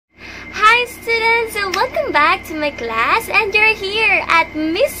Welcome back to my class, and you're here at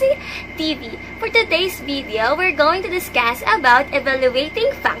MsC TV. For today's video, we're going to discuss about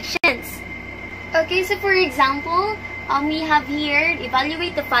evaluating functions. Okay, so for example, we have here,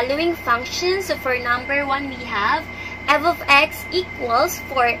 evaluate the following functions. So for number 1, we have f of x equals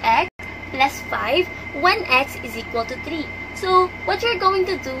 4x plus 5 when x is equal to 3. So what you're going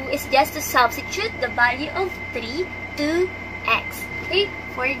to do is just to substitute the value of 3 to x. Okay,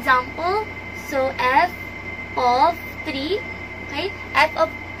 for example, so f of 3, okay, f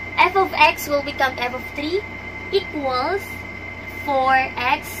of x will become f of 3 equals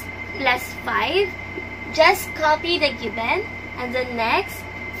 4x plus 5. Just copy the given, and then next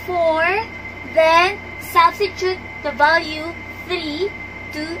 4, then substitute the value 3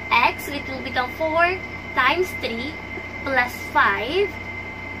 to x, so it will become 4 times 3 plus 5.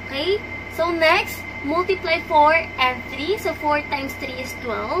 Okay, so next multiply 4 and 3, so 4 times 3 is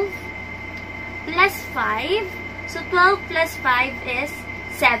 12 plus 5, so 12 plus 5 is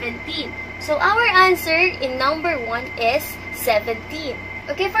 17. So our answer in number 1 is 17.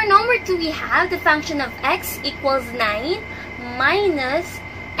 Okay, for number 2, we have the function of x equals 9 minus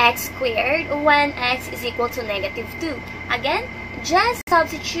x squared when x is equal to negative 2. Again, just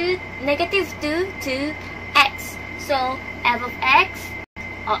substitute negative 2 to x. So f of x,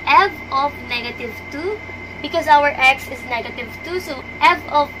 or f of negative 2, because our x is negative 2, so f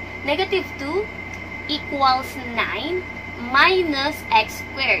of negative 2 equals 9 minus x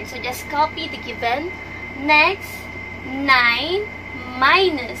squared. So just copy the given. Next, 9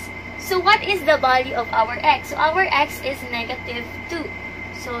 minus. So what is the value of our x? So our x is negative 2.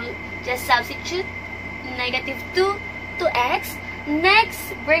 So just substitute negative 2 to x.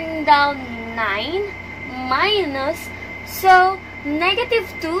 Next, bring down 9 minus. So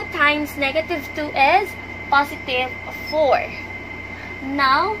negative 2 times negative 2 is positive 4.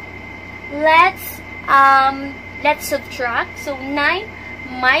 Now, let's subtract. So 9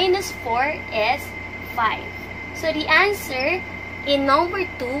 minus 4 is 5. So the answer in number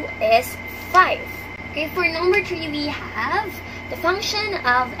 2 is 5. Okay, for number 3, we have the function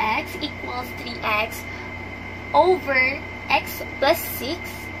of x equals 3x over x plus 6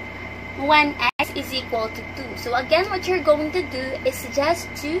 when x is equal to 2. So again, what you're going to do is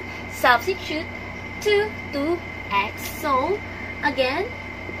just to substitute 2 to x. So again,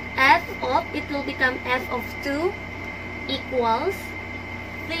 it will become f of 2 equals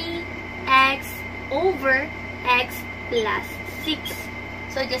 3x over x plus 6.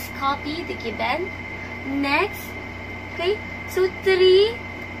 So just copy the given. Next, okay, so 3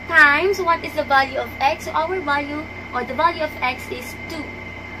 times, what is the value of x? So our value, or the value of x, is 2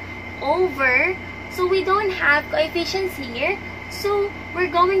 over, so we don't have coefficients here, so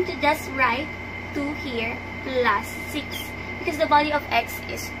we're going to just write 2 here plus 6 because the value of x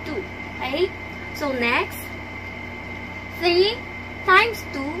is 2. Okay, so next, 3 times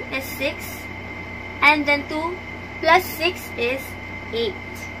 2 is 6, and then 2 plus 6 is 8.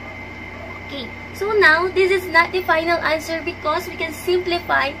 Okay, so now this is not the final answer because we can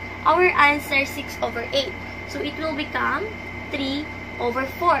simplify our answer 6 over 8. So it will become 3 over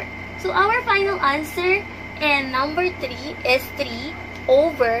 4. So our final answer in number 3 is 3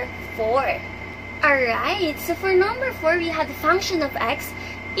 over 4. Alright, so for number 4, we have the function of x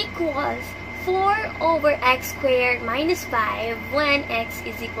equals 4 over x squared minus 5 when x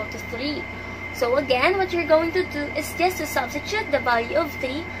is equal to 3. So again, what you're going to do is just to substitute the value of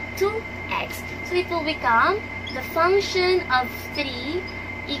 3 to x. So it will become the function of 3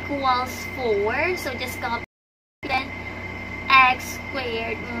 equals 4. So just copy then x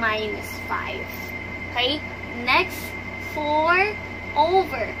squared minus 5. Okay, next, 4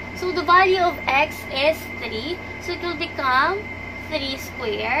 over. So the value of x is 3. So it will become 3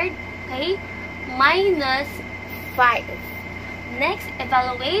 squared, okay, minus 5. Next,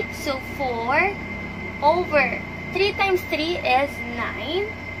 evaluate. So 4 over 3 times 3 is 9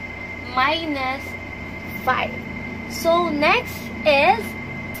 minus 5. So next is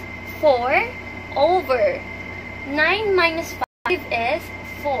 4 over 9 minus 5 is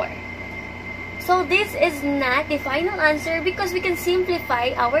 4. So this is not the final answer because we can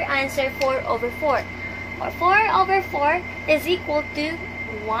simplify our answer 4 over 4. Or 4 over 4 is equal to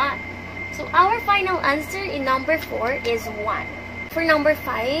 1. So our final answer in number 4 is 1. For number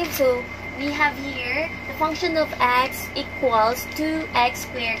 5, so we have here the function of x equals 2x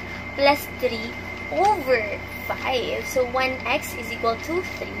squared plus 3 over 5. So when x is equal to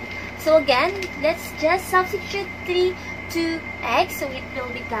 3. So again, let's just substitute 3 to x. So it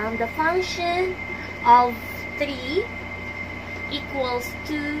will become the function of 3 equals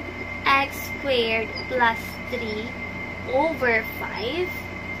 2x squared plus 3 over 5.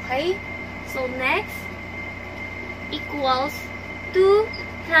 Okay, so next, equals 2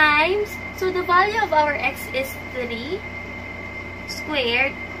 times, so the value of our x is 3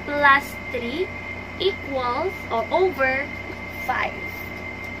 squared plus 3 equals or over 5.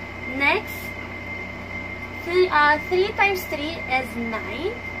 Next, 3 times 3 is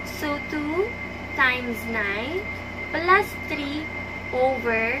 9. So 2 times 9 plus 3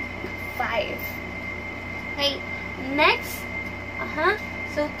 over 5. Okay, next,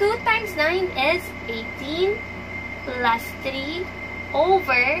 so 2 times 9 is 18 plus 3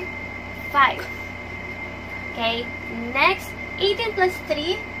 over 5. Okay, next, 18 plus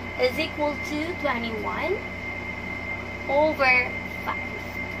 3 is equal to 21 over 5.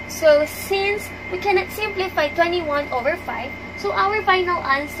 So since we cannot simplify 21 over 5, so our final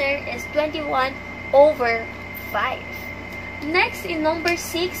answer is 21 over 5. Next, in number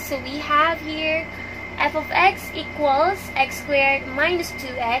 6, so we have here f of x equals x squared minus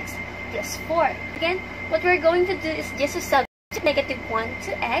 2x plus 4. Again, what we're going to do is just to substitute negative 1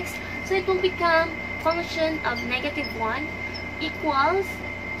 to x, so it will become function of negative 1 equals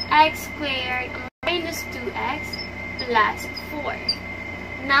x squared minus 2x plus 4.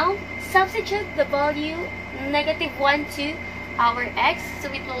 Now, substitute the value negative 1 to our x,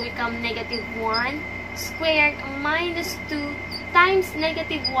 so it will become negative 1 squared minus 2 times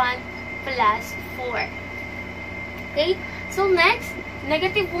negative 1 plus 4. Okay, so next,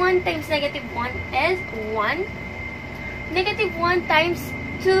 negative 1 times negative 1 is 1. Negative 1 times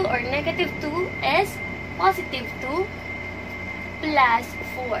 2 or negative 2 is positive 2 plus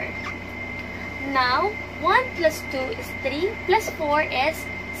 4. Now, 1 plus 2 is 3 plus 4 is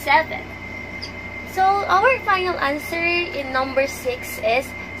 7. So, our final answer in number 6 is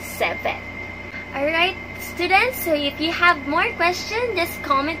 7. Alright, students, so if you have more questions, just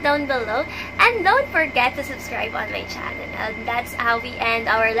comment down below. And don't forget to subscribe on my channel. And that's how we end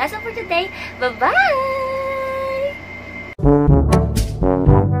our lesson for today. Bye-bye!